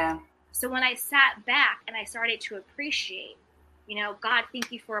 Yeah. So when I sat back and I started to appreciate, God,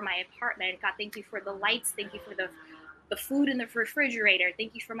 thank you for my apartment. God, thank you for the lights. Thank you for the food in the refrigerator.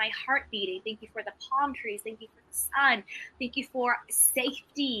 Thank you for my heart beating. Thank you for the palm trees. Thank you for the sun. Thank you for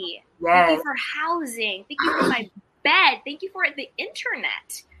safety. Yes. Thank you for housing. Thank you for my bed. Thank you for the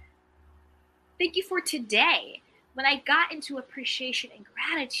internet. Thank you for today. When I got into appreciation and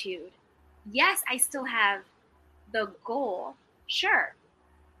gratitude, yes, I still have the goal, sure.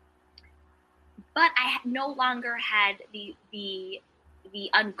 But I no longer had the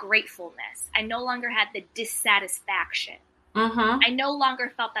ungratefulness. I no longer had the dissatisfaction. Mm-hmm. I no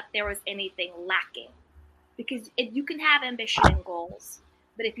longer felt that there was anything lacking. Because you can have ambition and goals,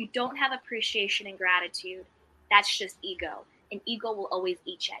 but if you don't have appreciation and gratitude, that's just ego. And ego will always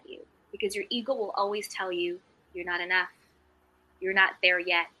eat at you. Because your ego will always tell you, you're not enough. You're not there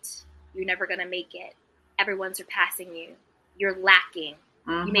yet. You're never going to make it. Everyone's surpassing you. You're lacking.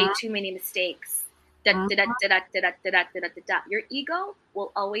 Mm-hmm. You made too many mistakes. Your ego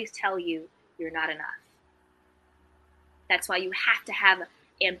will always tell you you're not enough. That's why you have to have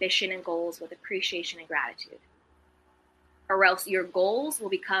ambition and goals with appreciation and gratitude. Or else your goals will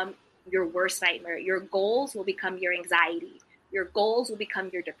become your worst nightmare. Your goals will become your anxiety. Your goals will become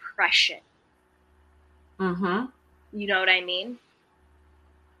your depression. Mm-hmm. You know what I mean?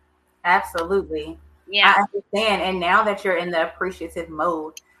 Absolutely. Yeah. I understand. And now that you're in the appreciative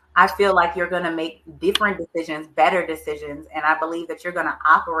mode, I feel like you're going to make different decisions, better decisions. And I believe that you're going to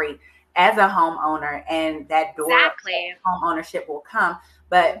operate as a homeowner, and that door of home ownership will come.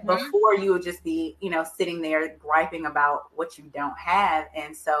 But before, you would just be, sitting there griping about what you don't have.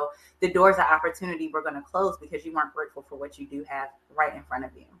 And so the doors of opportunity were going to close because you weren't grateful for what you do have right in front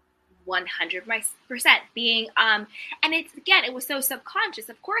of you. 100% being, and it was so subconscious.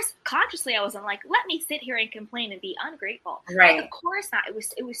 Of course, consciously, I wasn't like, let me sit here and complain and be ungrateful. Right. Like, of course not.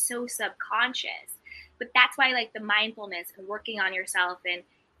 It was so subconscious. But that's why, like, the mindfulness and working on yourself and,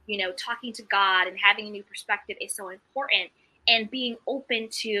 talking to God and having a new perspective is so important. And being open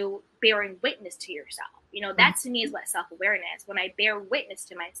to bearing witness to yourself. That to me is what self-awareness, when I bear witness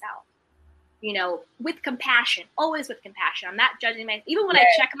to myself. With compassion, always with compassion. I'm not judging myself. Even when I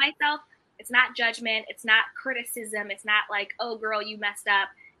check myself, it's not judgment. It's not criticism. It's not like, oh, girl, you messed up.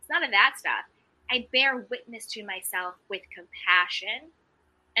 It's none of that stuff. I bear witness to myself with compassion.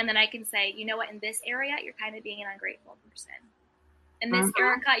 And then I can say, you know what, in this area, you're kind of being an ungrateful person. In this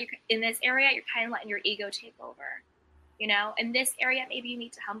area, you're kind of letting your ego take over. In this area, maybe you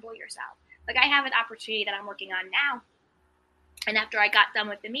need to humble yourself. Like, I have an opportunity that I'm working on now. And after I got done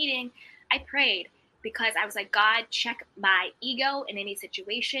with the meeting, I prayed because I was like, God, check my ego in any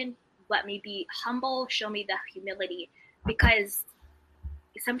situation. Let me be humble. Show me the humility. Because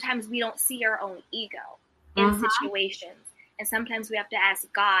sometimes we don't see our own ego in situations. And sometimes we have to ask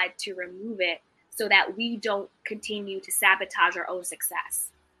God to remove it so that we don't continue to sabotage our own success.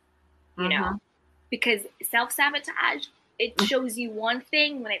 Because self-sabotage, it shows you one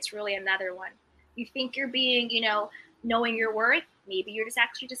thing when it's really another one. You think you're being, knowing your worth. Maybe you're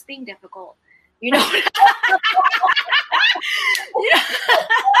just being difficult. That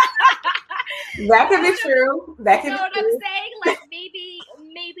can be true. That can be true. What I'm saying? Like, maybe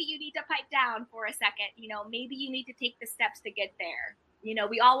you need to pipe down for a second. Maybe you need to take the steps to get there.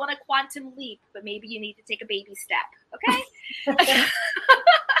 We all want a quantum leap, but maybe you need to take a baby step. Okay?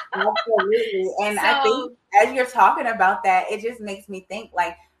 Absolutely. And I think as you're talking about that, it just makes me think,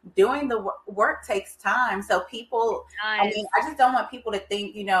 like, doing the work takes time. So people, I just don't want people to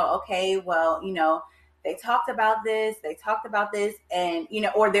think, okay, well, they talked about this, and,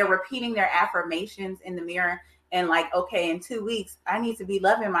 or they're repeating their affirmations in the mirror and like, okay, in 2 weeks, I need to be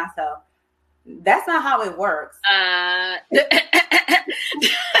loving myself. That's not how it works.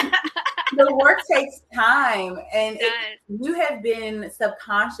 The work takes time, and you have been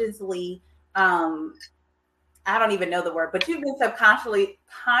subconsciously, I don't even know the word, but you've been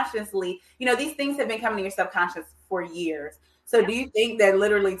consciously, these things have been coming to your subconscious for years. So do you think that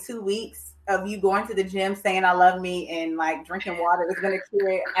literally 2 weeks of you going to the gym saying I love me and like drinking water is going to cure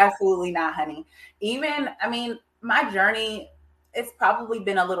it. Absolutely not, honey. Even, I mean, my journey, it's probably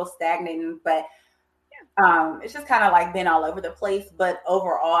been a little stagnant, but it's just kind of like been all over the place. But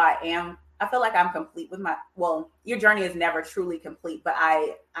overall, I feel like I'm complete with well, your journey is never truly complete, but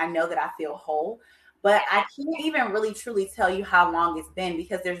I know that I feel whole. But I can't even really truly tell you how long it's been,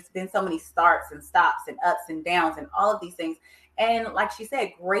 because there's been so many starts and stops and ups and downs and all of these things. And like she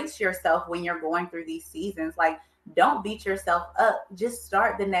said, brace yourself when you're going through these seasons. Like, don't beat yourself up. Just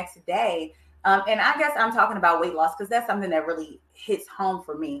start the next day. And I guess I'm talking about weight loss because that's something that really hits home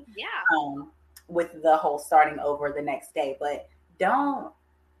for me. Yeah. With the whole starting over the next day. But don't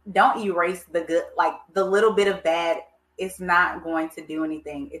erase the good, like the little bit of bad. It's not going to do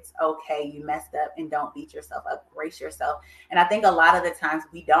anything. It's okay. You messed up, and don't beat yourself up. Brace yourself. And I think a lot of the times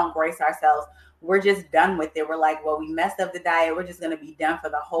we don't brace ourselves. We're just done with it. We're like, well, we messed up the diet. We're just going to be done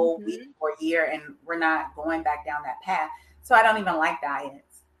for the whole week or year, and we're not going back down that path. So I don't even like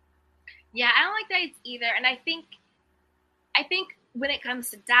diets. Yeah, I don't like diets either. And I think when it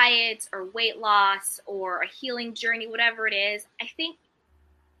comes to diets or weight loss or a healing journey, whatever it is, I think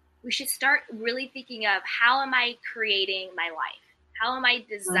we should start really thinking of, how am I creating my life? How am I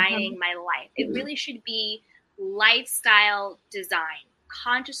designing my life? It really should be lifestyle design,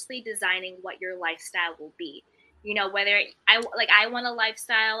 consciously designing what your lifestyle will be. You know, whether I want a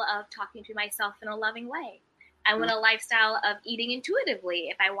lifestyle of talking to myself in a loving way. I want a lifestyle of eating intuitively.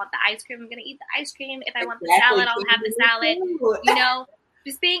 If I want the ice cream, I'm going to eat the ice cream. If I want the salad, I'll have the salad. You know,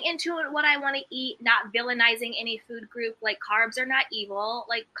 just being into what I want to eat, not villainizing any food group. Like, carbs are not evil.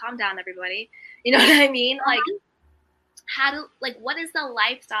 Like, calm down, everybody. You know what I mean? Like, what is the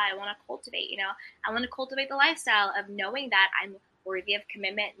lifestyle I want to cultivate? You know, I want to cultivate the lifestyle of knowing that I'm worthy of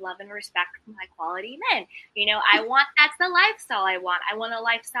commitment, love, and respect from high quality men. You know, that's the lifestyle I want. I want a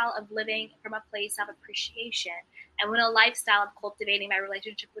lifestyle of living from a place of appreciation. I want a lifestyle of cultivating my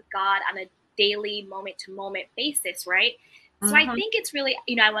relationship with God on a daily, moment to moment basis, right? So I think it's really,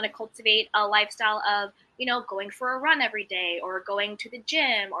 you know, I want to cultivate a lifestyle of, you know, going for a run every day, or going to the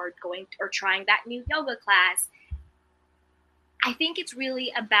gym, or trying that new yoga class. I think it's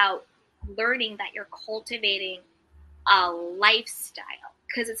really about learning that you're cultivating a lifestyle,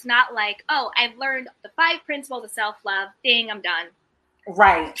 because it's not like, oh, I've learned the 5 principles of self-love, ding, I'm done.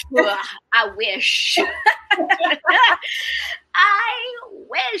 Right. Ugh, I wish. I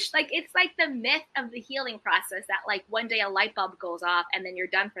wish. Like, it's like the myth of the healing process that, like, one day a light bulb goes off and then you're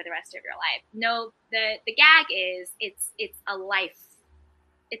done for the rest of your life. No, the gag is it's a life.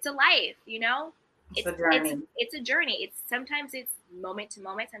 It's a life, you know? It's a journey. It's a journey. Sometimes it's moment to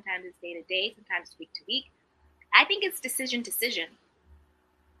moment, sometimes it's day to day, sometimes week to week. I think it's decision.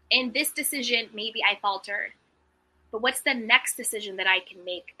 In this decision, maybe I faltered. But what's the next decision that I can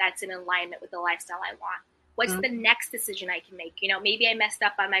make that's in alignment with the lifestyle I want? What's the next decision I can make? You know, maybe I messed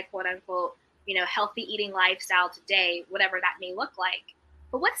up on my quote unquote, you know, healthy eating lifestyle today, whatever that may look like.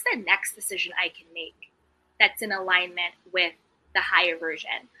 But what's the next decision I can make that's in alignment with the higher version?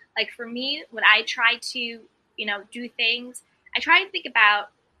 Like, for me, when I try to, you know, do things, I try to think about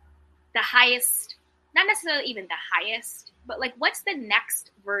the highest, not necessarily even the highest, but like, what's the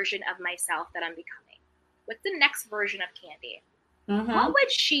next version of myself that I'm becoming? What's the next version of Candy? What would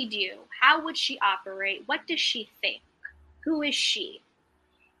she do? How would she operate? What does she think? Who is she?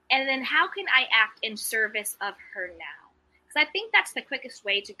 And then how can I act in service of her now? Because I think that's the quickest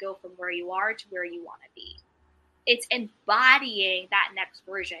way to go from where you are to where you want to be. It's embodying that next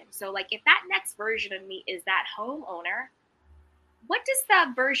version. So, like, if that next version of me is that homeowner, what does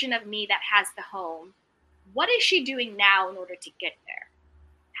the version of me that has the home, what is she doing now in order to get there?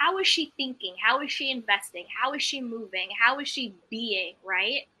 How is she thinking? How is she investing? How is she moving? How is she being,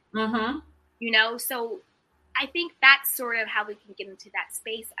 right? You know, so I think that's sort of how we can get into that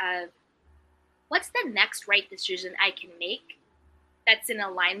space of, what's the next right decision I can make that's in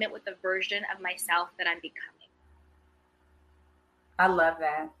alignment with the version of myself that I'm becoming? I love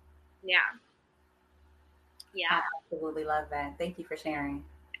that. Yeah. I absolutely love that. Thank you for sharing.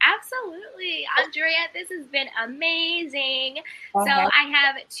 Absolutely. Andrea, this has been amazing. So I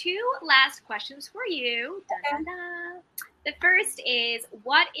have 2 last questions for you. Dun, dun, dun. The first is,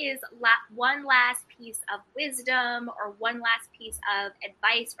 what is one last piece of wisdom or one last piece of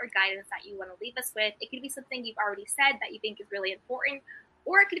advice or guidance that you want to leave us with? It could be something you've already said that you think is really important,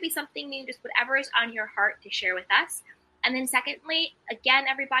 or it could be something new, just whatever is on your heart to share with us. And then secondly, again,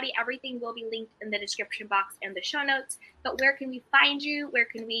 everybody, everything will be linked in the description box and the show notes. But where can we find you? Where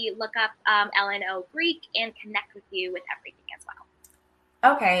can we look up LNO Greek and connect with you with everything as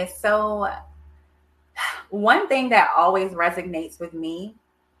well? Okay, so one thing that always resonates with me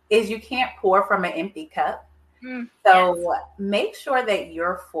is you can't pour from an empty cup. So make sure that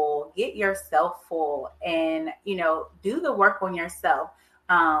you're full, get yourself full, and, do the work on yourself.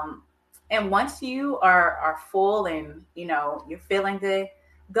 And once you are full and, you're feeling good,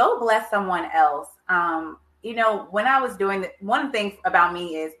 go bless someone else. When I was doing one thing about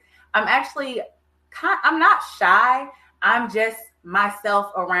me is I'm not shy. I'm just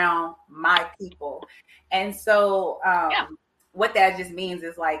myself around my people. And so what that just means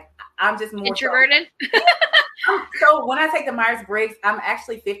is like, I'm just more introverted. So when I take the Myers-Briggs, I'm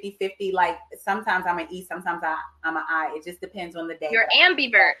actually 50-50. Like sometimes I'm an E, sometimes I'm an I. It just depends on the day. You're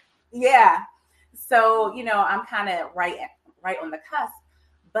ambivert. Yeah. So, I'm kind of right on the cusp.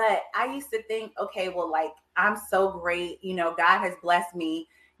 But I used to think, okay, well, like, I'm so great. God has blessed me.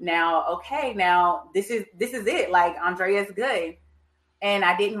 Now, this is it. Like, Andrea's good. And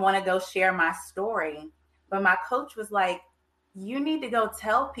I didn't want to go share my story. But my coach was like, you need to go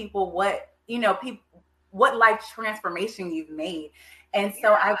tell people what life transformation you've made. And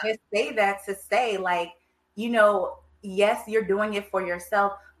so I just say that to say, like, yes, you're doing it for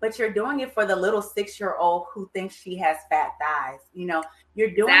yourself, but you're doing it for the little 6-year-old who thinks she has fat thighs.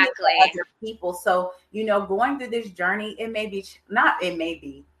 You're doing it for other people. So, going through this journey, it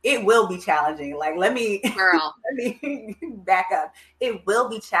will be challenging. Like, let me back up. It will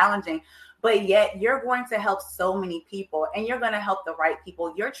be challenging. But yet you're going to help so many people, and you're going to help the right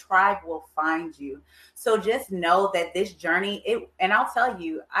people. Your tribe will find you. So just know that this journey, and I'll tell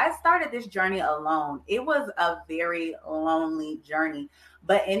you, I started this journey alone. It was a very lonely journey,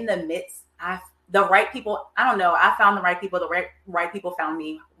 but in the midst, the right people, I don't know, I found the right people, the right people found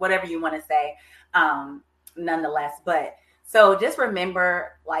me, whatever you want to say, nonetheless. But so just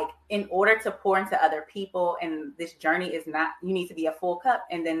remember, like, in order to pour into other people, and this journey is not, you need to be a full cup.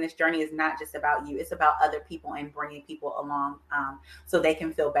 And then this journey is not just about you. It's about other people and bringing people along so they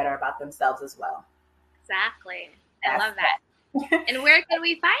can feel better about themselves as well. Exactly. I love that. And where can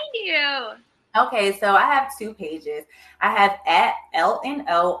we find you? Okay, so I have 2 pages. I have at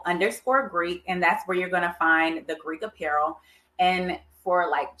 @LNO_Greek, and that's where you're going to find the Greek apparel. And for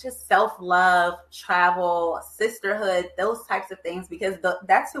like just self-love, travel, sisterhood, those types of things, because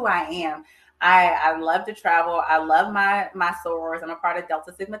that's who I am. I love to travel. I love my sorors. I'm a part of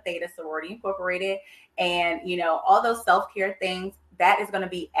Delta Sigma Theta Sorority Incorporated. And, all those self-care things, that is going to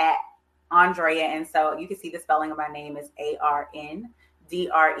be at Andrea. And so you can see the spelling of my name is ARNDREYA.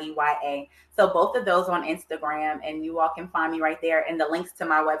 So both of those on Instagram, and you all can find me right there. And the links to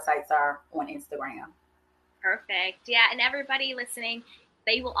my websites are on Instagram. Perfect. Yeah. And everybody listening,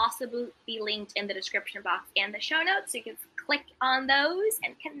 they will also be linked in the description box and the show notes. So you can click on those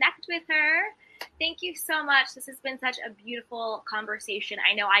and connect with her. Thank you so much. This has been such a beautiful conversation.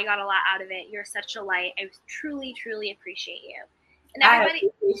 I know I got a lot out of it. You're such a light. I truly, truly appreciate you. And everybody, I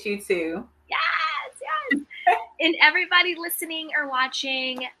appreciate you too. Yes. And everybody listening or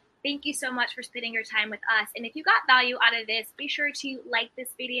watching, thank you so much for spending your time with us. And if you got value out of this, be sure to like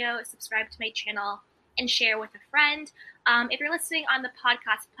this video, subscribe to my channel, and share with a friend. If you're listening on the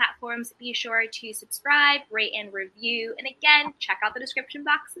podcast platforms, be sure to subscribe, rate, and review. And again, check out the description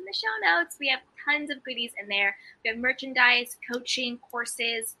box in the show notes. We have tons of goodies in there. We have merchandise, coaching,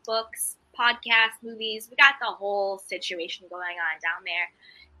 courses, books, podcasts, movies. We got the whole situation going on down there.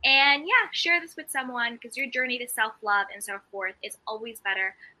 And yeah, share this with someone, because your journey to self-love and so forth is always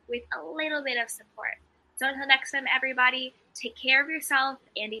better with a little bit of support. So until next time, everybody, take care of yourself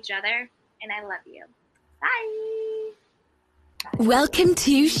and each other. And I love you. Bye. Welcome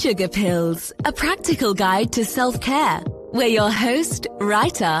to Sugar Pills, a practical guide to self-care, where your host,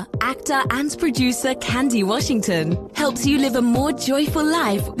 writer, actor, and producer Candy Washington helps you live a more joyful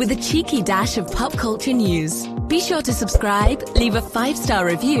life with a cheeky dash of pop culture news. Be sure to subscribe, leave a 5-star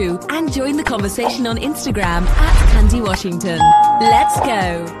review, and join the conversation on Instagram @Candy Washington. Let's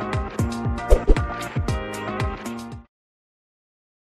go.